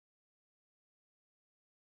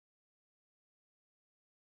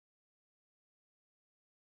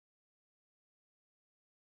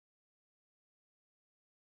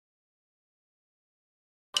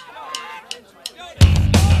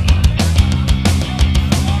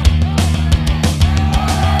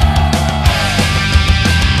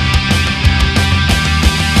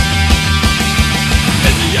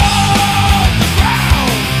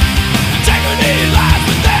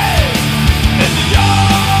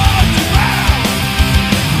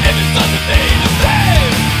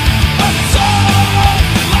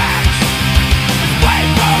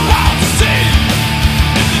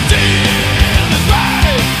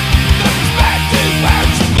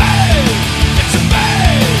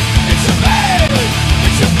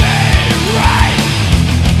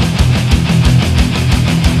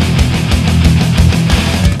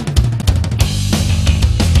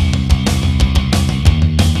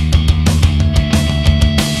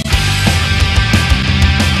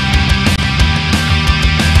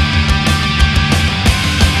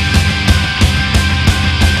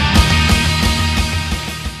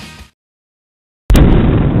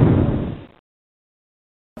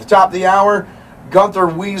top of the hour, Gunther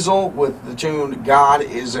Weasel with the tune God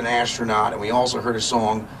is an Astronaut. And we also heard a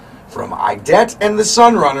song from Iddette and the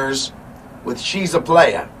Sunrunners with She's a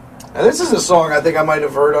Player. Now, this is a song I think I might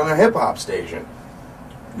have heard on a hip-hop station.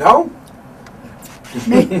 No?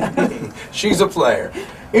 She's a Player.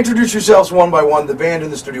 Introduce yourselves one by one. The band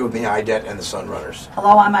in the studio with me, Iddette and the Sunrunners.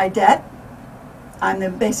 Hello, I'm Iddette.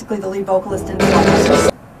 I'm basically the lead vocalist in the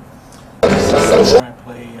Sunrunners. I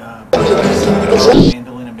play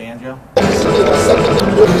mandolin and banjo.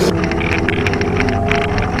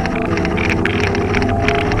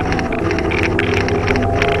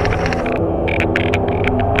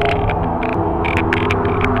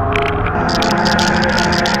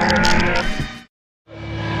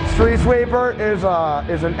 Street Sweeper is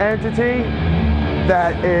an entity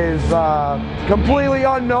that is completely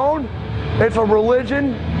unknown. It's a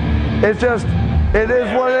religion. It's just, it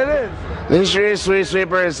is what it is. The Street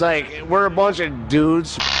Sweeper is like, we're a bunch of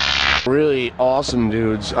dudes, really awesome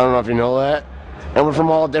dudes. I don't know if you know that. And we're from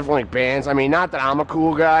all different like bands. I mean, not that I'm a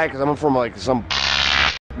cool guy, because I'm from like some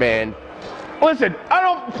band. Listen, I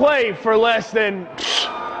don't play for less than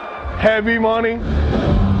heavy money.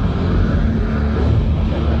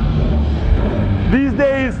 These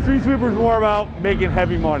days, Street Sweeper's more about making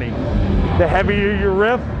heavy money. The heavier your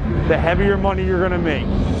riff, the heavier money you're gonna make.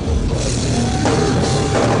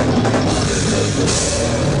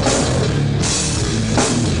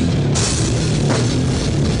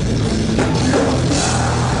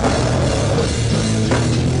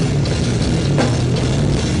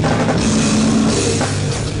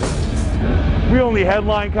 We only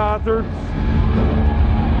headline concerts.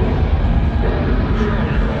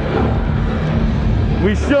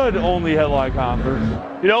 We should only headline concerts.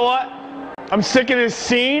 You know what? I'm sick of this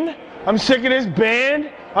scene. I'm sick of this band.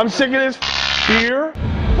 I'm sick of this beer.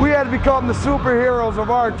 We had to become the superheroes of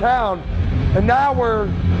our town. And now we're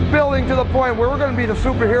building to the point where we're going to be the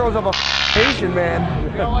superheroes of a nation, man.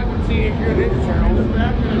 You know, like when seeing your Ninja Turtles.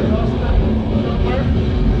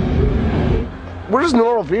 We're just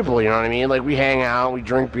normal people, you know what I mean? Like, we hang out, we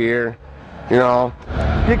drink beer, you know.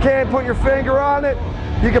 You can't put your finger on it.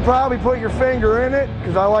 You could probably put your finger in it,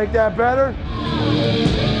 because I like that better.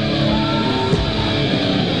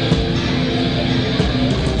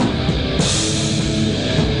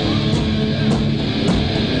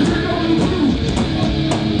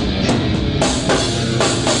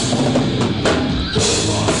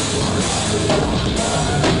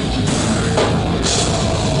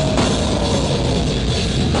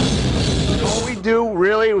 All we do,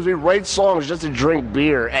 really, was we write songs just to drink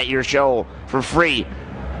beer at your show for free.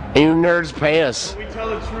 And you nerds pay us.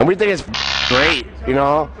 And we think it's great, you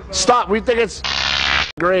know? Stop, we think it's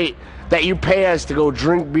great that you pay us to go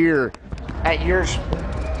drink beer at your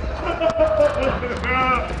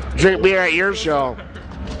drink beer at your show.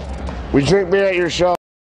 We drink beer at your show.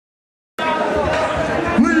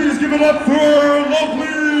 Please give it up for lovely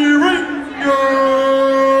Renna!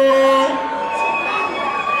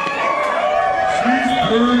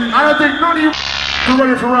 I don't think none of you are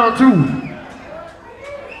ready for round two.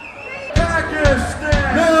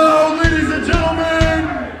 Now, ladies and gentlemen,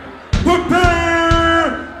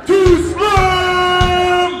 prepare to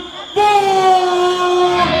slam for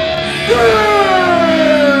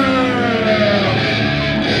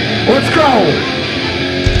let's go!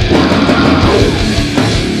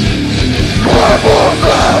 Clap for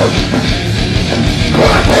God!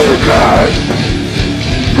 Clap for God!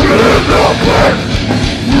 Live the plan!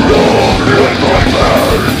 Long live my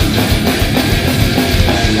man!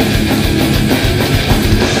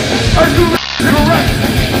 Are you correct?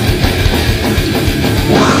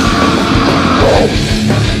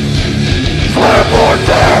 Slap or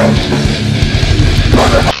down!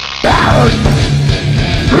 Put it down!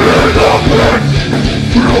 In the pit!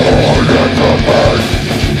 Lord in the mud!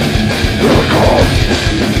 Here it comes!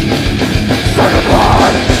 Second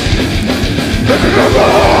line! This is the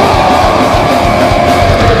line!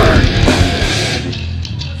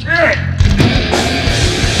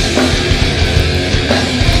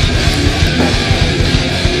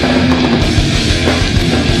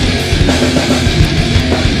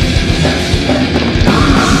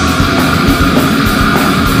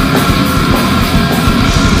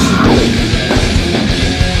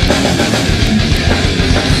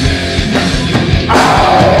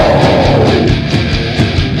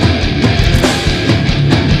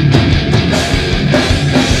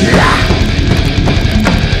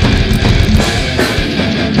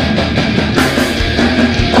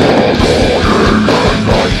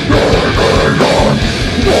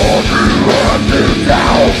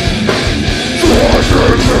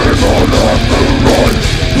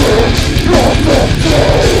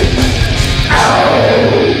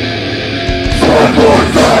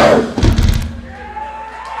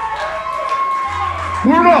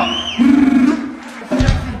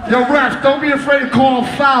 don't be afraid to call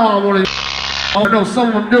foul on one of you. Oh no, some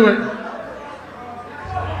of them do it.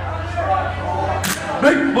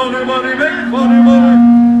 Make money, money, make money, money.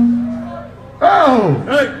 Oh!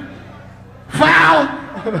 Hey. Foul!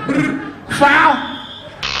 Foul!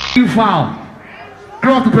 You foul.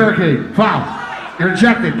 Get off the barricade. Foul. You're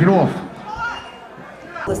ejected. Get off.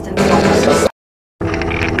 Listen.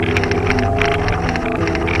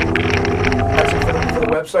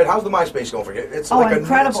 Website. How's the MySpace going for you? It's Oh, like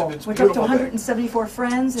incredible. It's We're up to beautiful thing. 174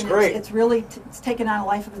 friends, and great. it's really it's taken on a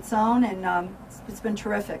life of its own, and it's been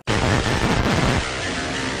terrific.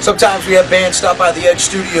 Sometimes we have bands stop by the Edge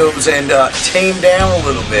Studios and tame down a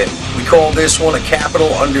little bit. We call this one a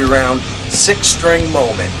Capitol Underground 6-string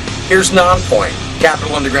moment. Here's Nonpoint,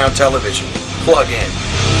 Capitol Underground Television. Plug in.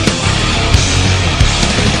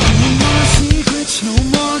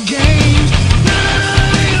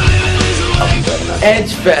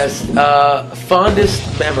 Edge Fest,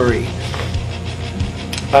 fondest memory.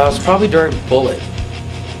 It was probably during Bullet.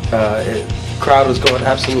 The crowd was going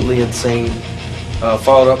absolutely insane.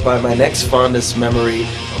 Followed up by my next fondest memory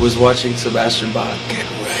was watching Sebastian Bach get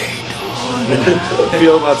rained on. How do you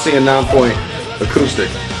feel about seeing Nonpoint acoustic?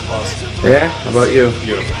 Awesome. Yeah? How about you?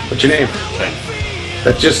 Beautiful. What's your name? Ken.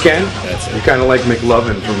 That's just Ken? That's it. You're kind of like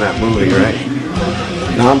McLovin from that movie, right?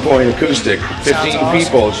 Nonpoint acoustic. 15 awesome.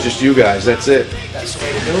 people. It's just you guys. That's it. That's the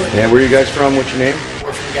way to do it. Yeah, where are you guys from? What's your name?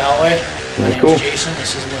 We're from Galway. My name's Cool. Jason.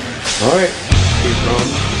 This is Lynn. All right. Keep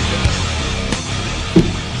going.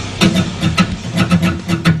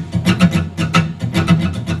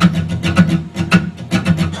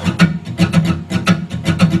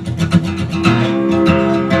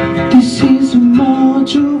 This is a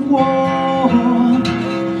march of war,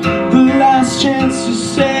 the last chance to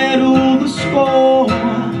settle the score.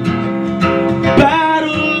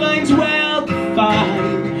 Battle lines well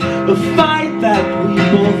defined, a fight that we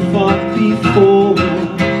both fought before.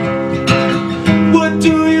 What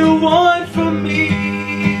do you want from me?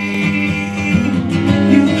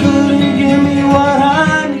 You couldn't give me what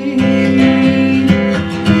I need.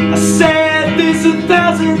 I said this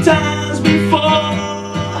 1,000 times before.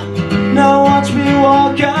 Now watch me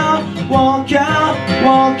walk out, walk out,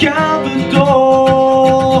 walk out the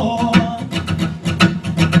door.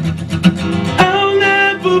 I'll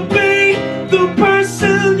never be the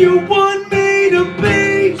person you want me to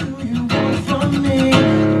be. Do you want from me?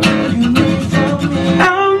 Do you need from me?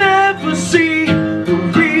 I'll never see the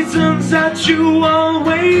reasons that you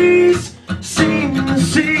always seem to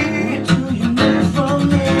see. Do you need from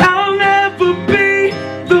me? I'll never be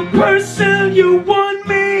the person you want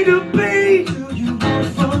me to be. Do you want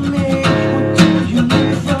from me? What do you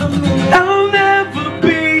need from me? I'll never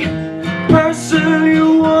be the person you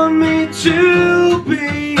want me to be.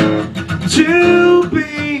 To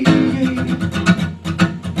be.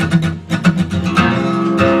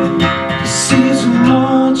 This is a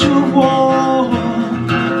march of war,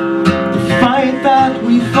 the fight that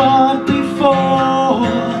we fought before.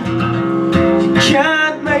 You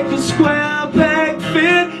can't make a square peg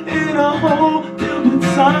fit in a hole filled with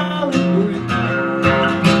solid brick.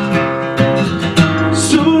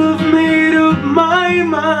 So I've made up my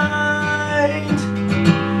mind,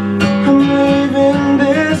 I'm leaving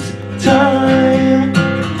this time.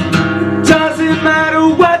 Doesn't matter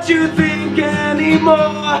what you think anymore.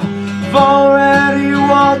 I've already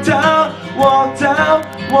walked out, walked out,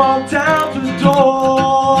 walked out the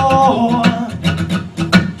door.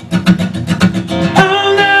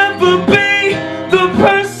 I'll never be the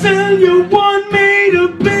person you want me to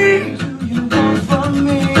be. Do you want from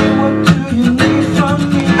me? What do you need from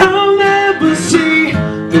me? I'll never see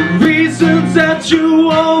the reasons that you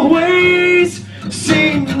always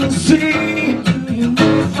seem to see. Do you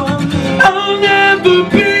need from me? I'll never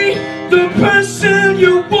be the person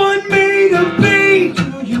you want me to be. Do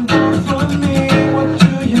you want from me? What do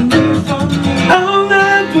you need from me? I'll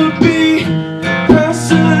never be the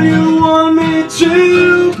person you want me to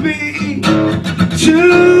be. To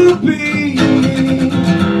be.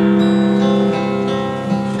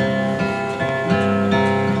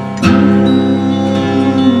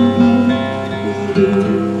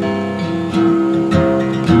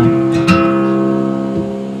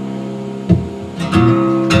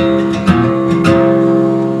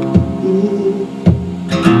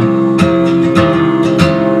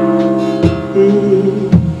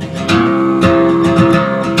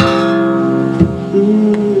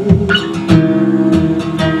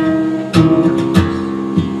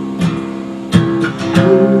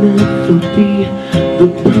 I'll never be the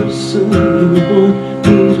person you want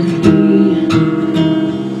me to be.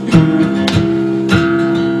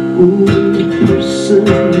 Ooh, the person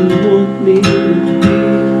you want me to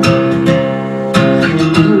be.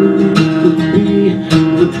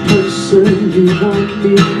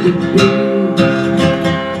 me to be.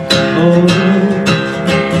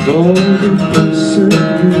 Oh, the person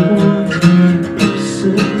you want,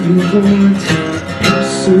 person you want,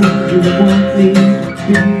 person you want me to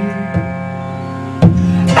be.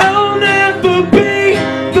 I'll never be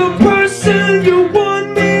the person you want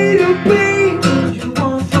me to be. What you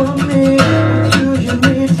want from me? What do you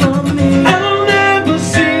need from me? I'll never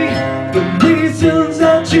see the reasons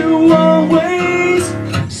that you always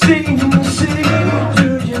seem to see. What do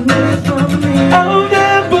you need from me? I'll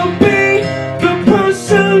never be the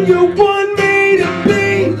person you want me to be.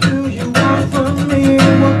 What do you want from me?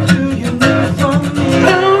 What do you need from me?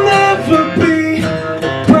 I'll never be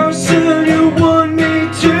the person you want me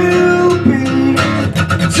to be.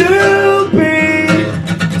 To be.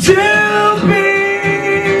 To be.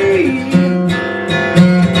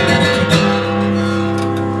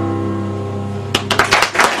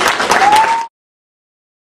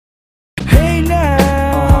 Hey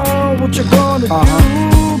now, what you gonna do?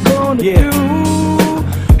 Gonna do?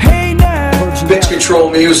 Hey now. Bitch Control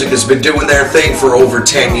Music has been doing their thing for over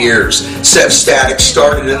 10 years. Statik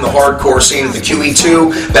started in the hardcore scene of the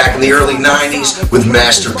QE2 back in the early 90s with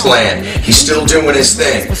Master Plan. He's still doing his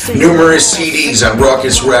thing. Numerous CDs on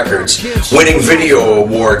Ruckus Records, winning video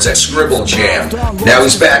awards at Scribble Jam. Now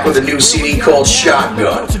he's back with a new CD called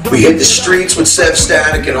Shotgun. We hit the streets with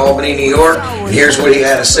Statik in Albany, New York, and here's what he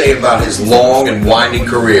had to say about his long and winding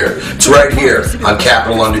career. It's right here on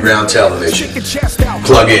Capital Underground Television.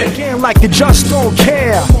 Plug in. Like you just don't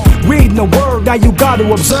care. Reading the word, now you got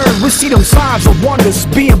to observe. We see them signs of wonders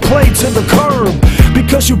being played to the curb.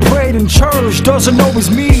 Because you prayed in church doesn't always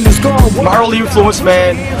mean it's gone. My early influence,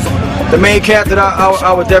 man, the main cat that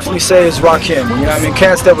I would definitely say is Rakim. You know what I mean?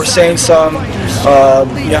 Cats that were saying something,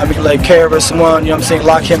 you know what I mean, like KRS-One, you know what I'm saying,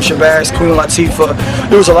 Lakim Shabazz, Queen Latifah.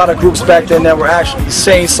 There was a lot of groups back then that were actually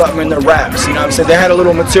saying something in their raps, you know what I'm saying? They had a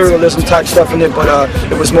little materialism type stuff in it, but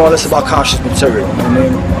it was more or less about conscious material, you know what I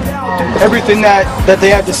mean? Everything that they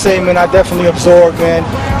had to say, man, I definitely absorbed, man.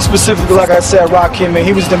 Specifically, like I said, Rakim, man,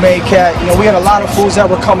 he was the main cat. You know, we had a lot of fools that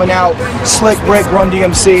were coming out, Slick, Break, Run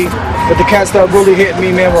DMC, but the cats that really hit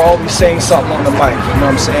me, man, were always saying something on the mic. You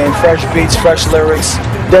know what I'm saying? Fresh beats, fresh lyrics.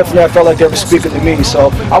 Definitely, I felt like they were speaking to me. So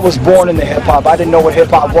I was born into hip-hop. I didn't know what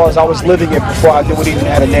hip-hop was. I was living it before I knew it even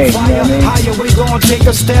had a name. You know what I mean? Higher, we gonna take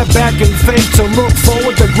a step back and fake to look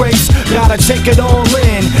forward to grace. Gotta take it all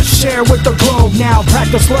in, share with the globe now.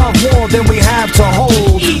 Practice love more than we have to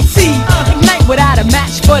hold. Easy, ignite without a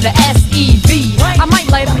match for the SEV. I might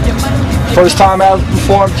light up your money. First time I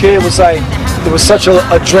performed, kid, was like, it was such an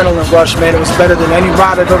adrenaline rush, man. It was better than any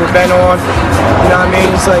ride I've ever been on. You know what I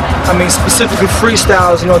mean? It's like, I mean, specifically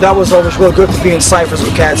freestyles, you know, that was always real good for being ciphers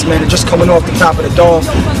with cats, man. And just coming off the top of the dome.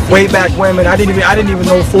 Way back when, man, I didn't even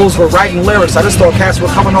know fools were writing lyrics. I just thought cats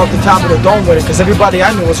were coming off the top of the dome with it, because everybody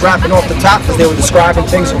I knew was rapping off the top because they were describing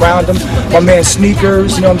things around them. My man's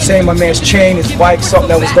sneakers, you know what I'm saying? My man's chain, his bike,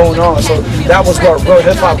 something that was going on. So that was what real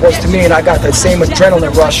hip-hop was to me, and I got that same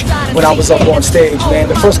adrenaline rush when I was up on stage, man.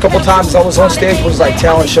 The first couple times I was on stage was like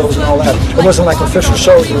talent shows and all that. It wasn't like official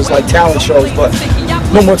shows, it was like talent shows, but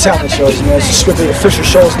no more talent shows, man. It's just strictly official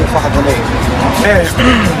shows in the 518. And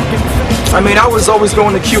I mean, I was always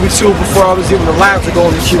going to QE2 before I was even allowed to go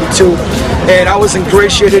into QE2, and I was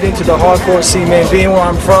ingratiated into the hardcore scene, man. Being where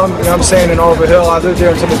I'm from, you know what I'm saying, in Arbor Hill, I lived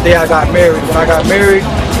there until the day I got married. When I got married,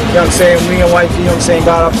 you know what I'm saying, me and wife, you know what I'm saying,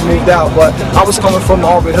 got up and moved out. But I was coming from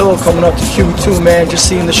Arbor Hill, coming up to QE2, man, just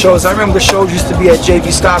seeing the shows. I remember the shows used to be at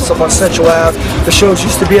JV Scott's up on Central Ave. The shows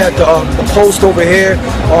used to be at the Post over here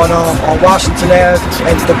on Washington Ave,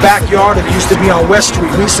 and the backyard of it used to be on West Street.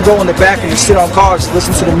 We used to go in the back and just sit on cars and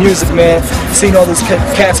listen to the music, man. Seeing all these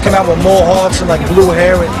cats come out with mohawks and like blue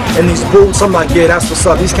hair and these boots. I'm like, yeah, that's what's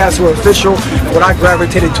up. These cats were official. And what I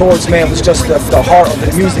gravitated towards, man, was just the heart of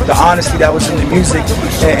the music, the honesty that was in the music,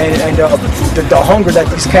 and the hunger that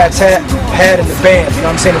these cats had in the band. You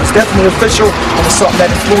know what I'm saying? It was definitely official, and it's something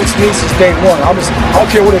that influenced me since day one. I don't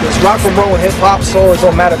care what it is, rock and roll, hip hop, soul, it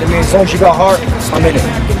don't matter to me. As long as you got heart, I'm in it.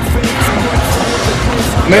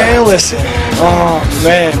 Man, listen. Oh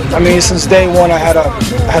man, I mean, since day one, I had a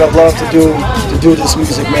love to do this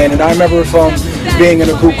music, man. And I remember from being in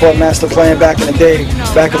a group called Master Plan back in the day,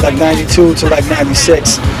 back in like '92 to like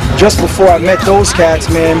 '96. Just before I met those cats,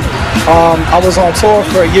 man, I was on tour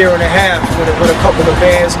for a year and a half with a couple of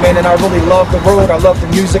bands, man, and I really love the road. I love the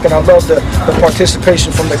music, and I love the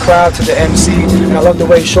participation from the crowd to the MC, and I love the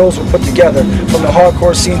way shows were put together, from the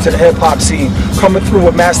hardcore scene to the hip-hop scene. Coming through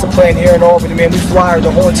with Master Plan here in Albany, man, we flyered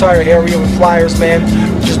the whole entire area with flyers, man,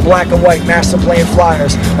 just black and white Master Plan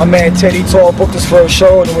flyers. My man Teddy Tall booked us for a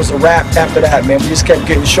show, and it was a wrap after that, man. We just kept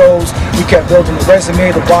getting shows, we kept building the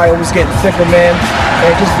resume, the bio was getting thicker, man,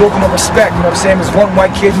 and just building the respect, you know what I'm saying? There's one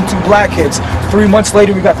white kid and two black kids. 3 months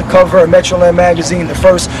later, we got the cover of Metroland magazine, the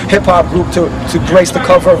first hip-hop group to grace the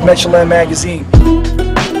cover of Metroland magazine.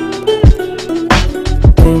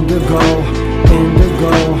 Indigo,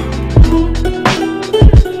 indigo.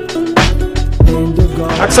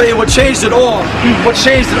 I tell you what changed it all. What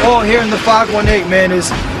changed it all here in the 518, man,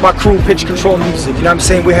 is my crew, Pitch Control Music. You know what I'm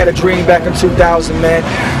saying? We had a dream back in 2000, man,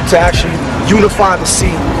 to actually unify the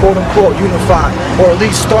scene, quote unquote unify, or at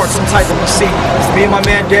least start some type of a scene. Me and my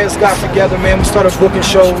man Dez got together, man. We started booking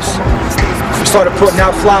shows. We started putting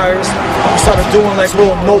out flyers. We started doing like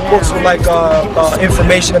little notebooks with like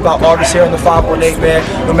information about artists here in the 518, man.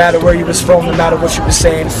 No matter where you was from, no matter what you was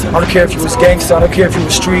saying. I don't care if you was gangsta, I don't care if you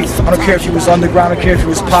was street, I don't care if you was underground, I don't care if you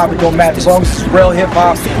was pop, it don't matter. As long as it's real hip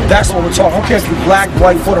hop, that's what we're talking. I don't care if you're black,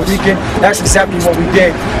 white, Puerto Rican, that's exactly what we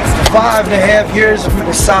did. For 5.5 years, we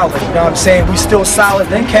were solid, you know what I'm saying? We still solid.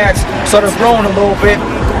 Then cats started growing a little bit.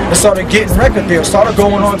 And started getting record deals, started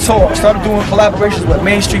going on tour, started doing collaborations with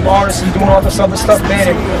mainstream artists and doing all this other stuff, man.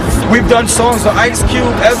 And we've done songs with Ice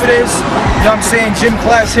Cube, Evidence, you know what I'm saying, Gym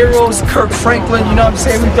Class Heroes, Kirk Franklin, you know what I'm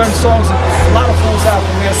saying. We've done songs with a lot of fools out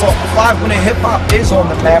there, man. So 518 hip hop is on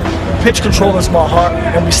the map. Pitch Control is my heart,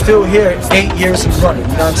 and we still here 8 years in running.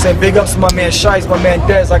 You know what I'm saying? Big ups to my man Shice, my man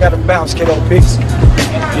Dez. I gotta bounce, kiddo. Peace.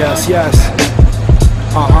 Yes, yes.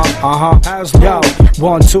 As yo,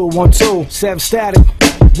 1 2 1 2, Sev Statik.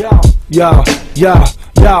 Yo, yo, yo,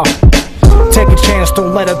 yo. Take a chance,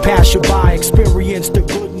 don't let it pass you by. Experience the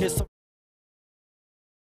goodness of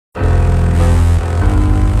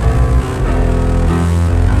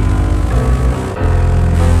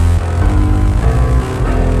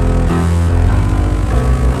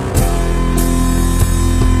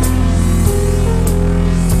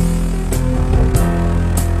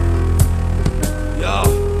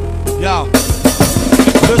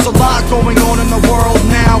There's a lot going on in the world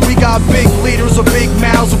now. We got big leaders with big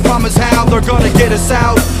mouths who promise how they're gonna get us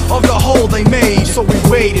out of the hole they made. So we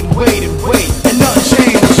wait and wait and wait, and nothing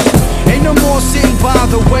changed. Ain't no more sitting by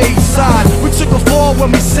the wayside. We took a fall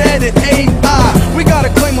when we said it ain't I. We gotta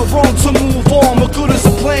claim a wrong to move on. What good is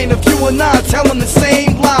a plan if you and I telling the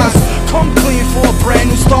same lies? Come clean for a brand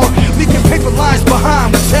new start. Leaving paper lines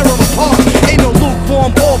behind, we tear them apart. Ain't no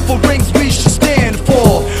lukewarm ball for rings we should stand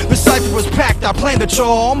for. The cipher was packed, I planned it,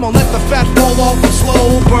 y'all. I'm gonna let the fat fall off a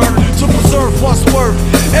slow burn to preserve what's worth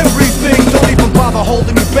everything. Don't even bother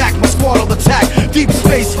holding me back, my squad will attack. Deep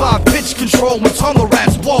space 5, Pitch Control with tunnel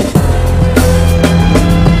rats, whoa.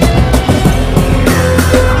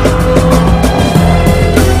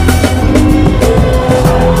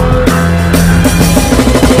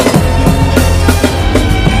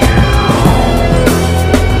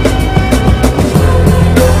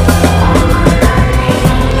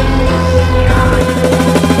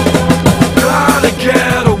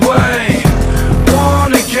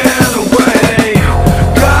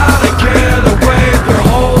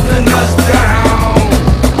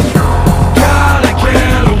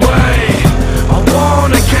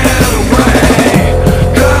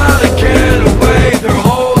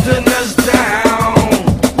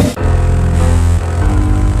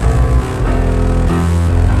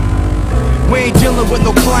 With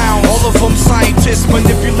no clown, all of them scientists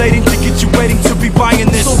manipulating to get you waiting to be buying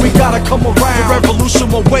this. So we gotta come around, the revolution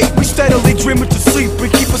will wait. We steadily dreaming to sleep, we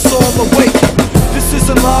keep us all awake. This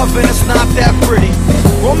isn't love and it's not that pretty.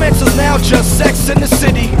 Romance is now just sex in the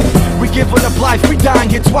city. We giving up life, we dying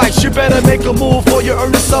here twice. You better make a move or you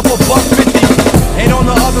earn yourself $1.50. And on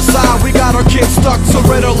the other side, we got our kids stuck to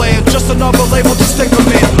Renna, just another label to stick them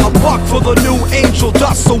in. A buck for the new angel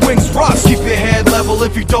dust, so wings rust. Keep your head level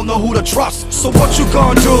if you don't know who to trust. So what you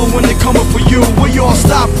gonna do when they coming for you? We all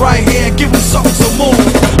stop right here and give them something to move.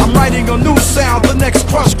 I'm writing a new sound, the next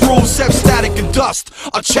crush groove, Sev Statik and Dust.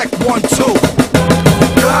 I check 1 2.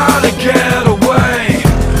 Gotta get away,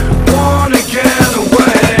 wanna get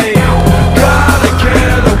away. Gotta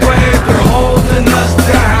get away, they're holding us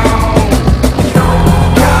down.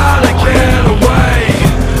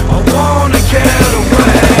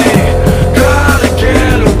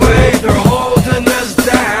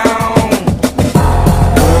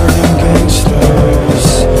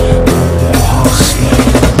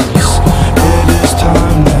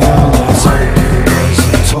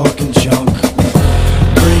 talking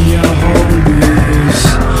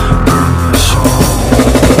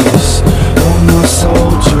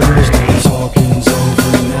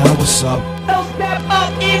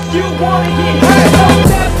wanna get hit. So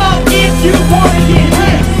step up if you wanna get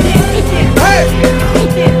hit. Hey,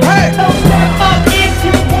 hey, so step up if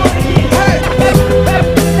you wanna get hit.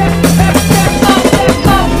 Step up, step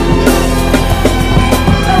up.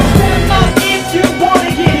 So step up if you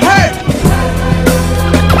wanna get hit.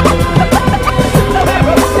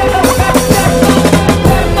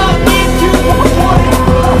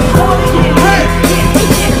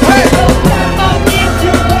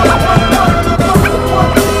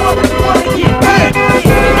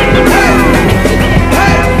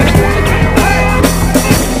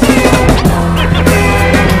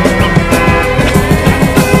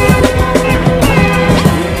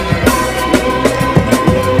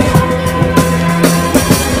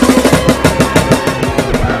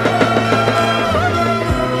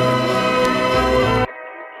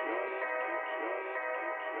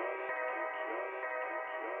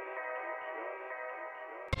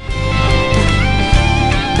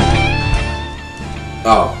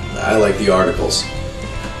 Oh, I like the articles.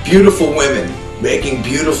 Beautiful women making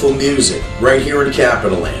beautiful music right here in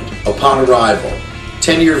Capital Land. Upon arrival,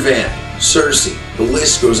 10-year van, Cersei, the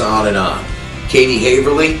list goes on and on. Katie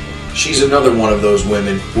Haverly, she's another one of those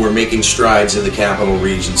women who are making strides in the Capital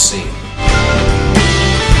Region scene.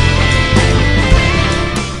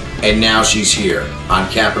 And now she's here on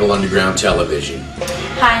Capital Underground Television.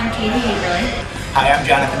 Hi, I'm Katie Haverly. Hi, I'm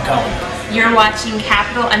Jonathan Cohen. You're watching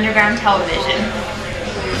Capital Underground Television.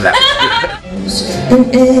 Push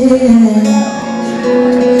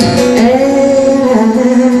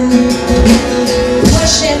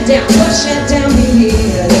it down here.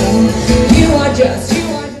 You are just.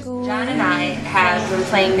 John and I have been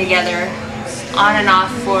playing together on and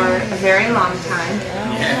off for a very long time.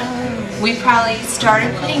 Yeah. We probably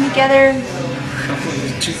started playing together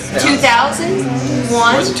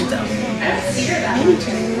 2001. Was it 2000?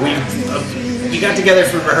 We got together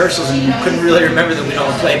for rehearsals and couldn't really remember that we'd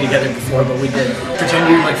all played together before, but we did. Pretend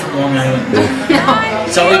you were like from Long Island.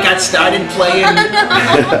 So we got started playing.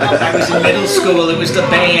 I was in middle school. It was the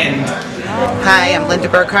band. Hi, I'm Linda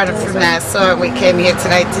Burkhardt from Nassau. We came here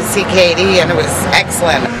tonight to see Katie, and it was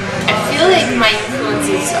excellent. I feel like my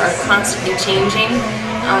influences are constantly changing.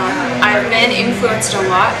 I've been influenced a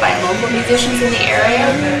lot by local musicians in the area,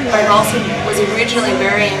 but I also was originally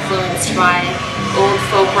very influenced by old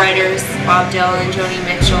folk writers, Bob Dylan, Joni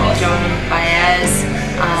Mitchell, Joan Baez,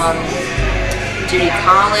 Judy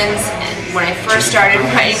Collins. And when I first started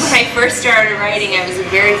writing, I was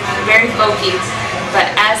very, very folky. But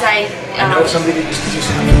as I know somebody that used to do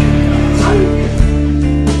something.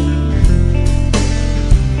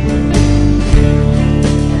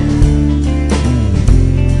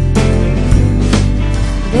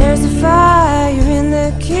 There's a fire in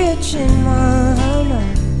the kitchen, Mama.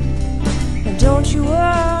 And don't you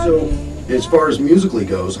worry. So, as far as musically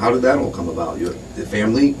goes, how did that all come about? You the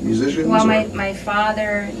family musicians? Well, my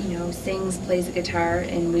father, sings, plays the guitar,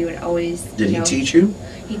 and we would always. Did he teach you?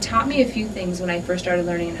 He taught me a few things when I first started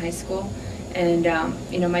learning in high school, and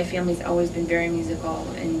my family's always been very musical,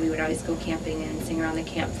 and we would always go camping and sing around the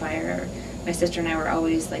campfire. My sister and I were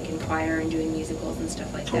always like in choir and doing musicals and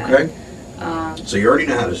stuff like that. Okay. So you already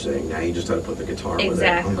know how to sing. Now you just have to put the guitar with it.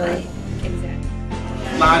 Exactly. A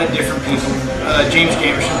lot of different people. James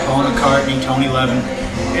Jamerson, Paul McCartney, Tony Levin.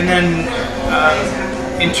 And then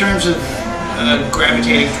in terms of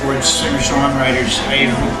gravitating towards singer-songwriters,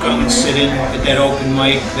 I would go and sit in at that open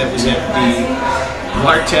mic that was at the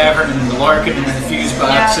Lark Tavern, and the Larkin, and then the Fuse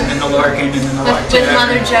Box, and then the Larkin, and then the Lark Tavern. With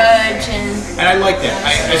Mother Judge and I like that.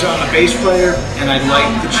 I'm a bass player, and I like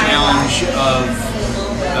the challenge of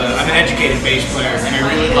I'm an educated bass player, and I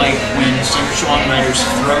really like when singer-songwriters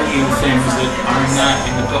throw you things that are not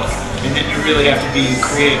in the book, and then you really have to be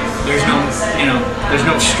creative. There's no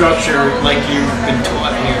structure like you've been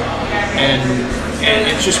taught here, and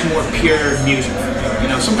it's just more pure music.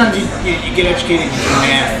 Sometimes you get educated in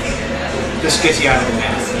math. This gets you out of the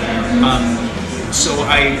math. So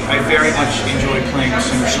I very much enjoy playing with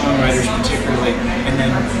singer-songwriters particularly, and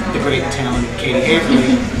then the great talent Katie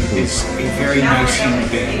Haverly is a very nice human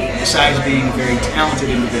being, besides being a very talented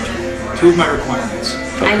individual. Two of my requirements.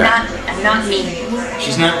 Okay. I'm not mean.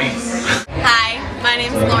 She's not mean. Hi, my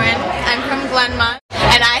name's Lauren. I'm from Glenmont,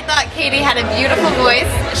 and I thought Katie had a beautiful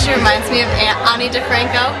voice. She reminds me of Ani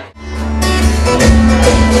DeFranco.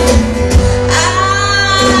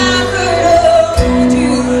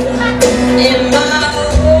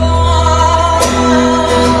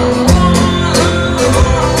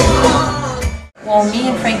 Well, me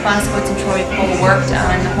and Frank Moskowitz and Troy Cole worked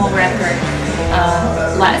on the whole record.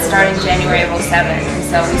 starting January of '07, and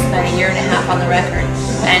so we spent a year and a half on the record.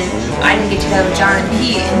 And I didn't get together with John and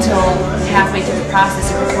Pete until halfway through the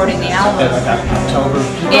process of recording the album. Like October,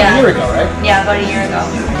 Yeah. a year ago, right? Yeah, about a year ago.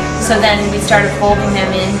 So then we started folding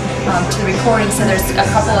them in to the recording. So there's a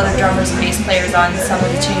couple other drummers and bass players on some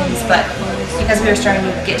of the tunes, but because we were starting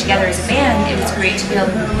to get together as a band, it was great to be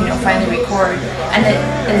able to, finally record. And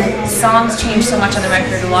the songs changed so much on the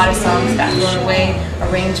record. A lot of songs got thrown away,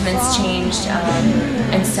 arrangements changed,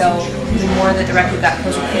 and so the more that the record got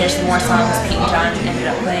closer to finish, the more songs Pete and John ended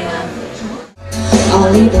up playing on.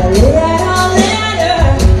 I'll leave a little letter,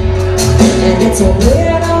 and it's a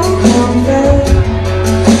little comfort,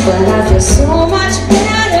 but I feel so much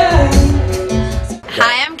better.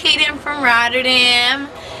 Hi, I'm Katie. I'm from Rotterdam.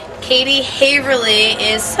 Katie Haverly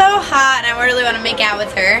is so hot, and I really want to make out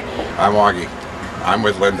with her. I'm Augie. I'm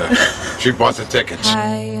with Linda. She bought the tickets.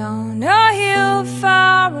 I on a hill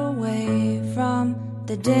far away from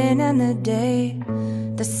the din and the day.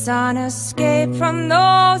 The sun escaped from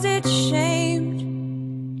those it shamed,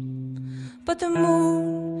 but the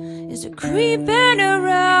moon is a-creeping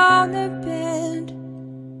around the bend,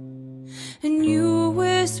 and you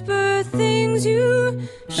whisper things you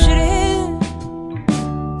shouldn't.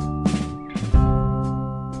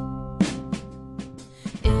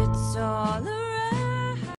 It's all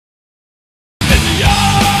around.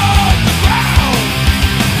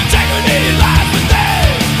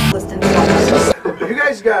 You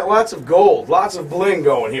guys got lots of gold, lots of bling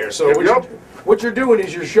going here. So what you're doing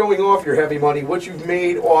is you're showing off your heavy money, what you've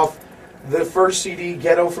made off the first CD,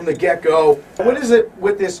 Ghetto from the Get-Go. What is it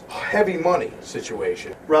with this heavy money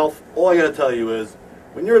situation? Ralph, all I gotta tell you is,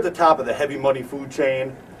 when you're at the top of the heavy money food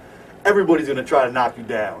chain, everybody's gonna try to knock you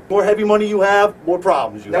down. More heavy money you have, more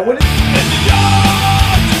problems you have. What is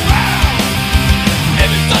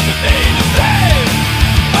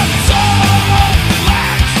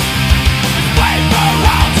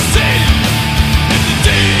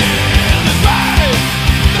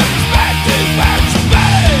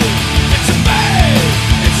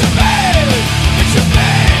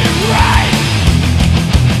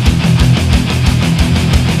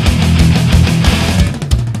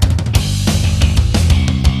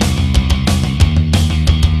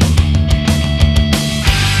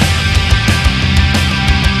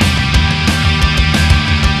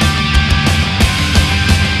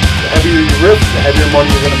risk, the heavier money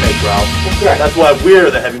you're going to make, Ralph. Okay. That's why we're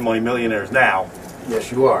the heavy money millionaires now.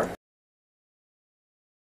 Yes, you are.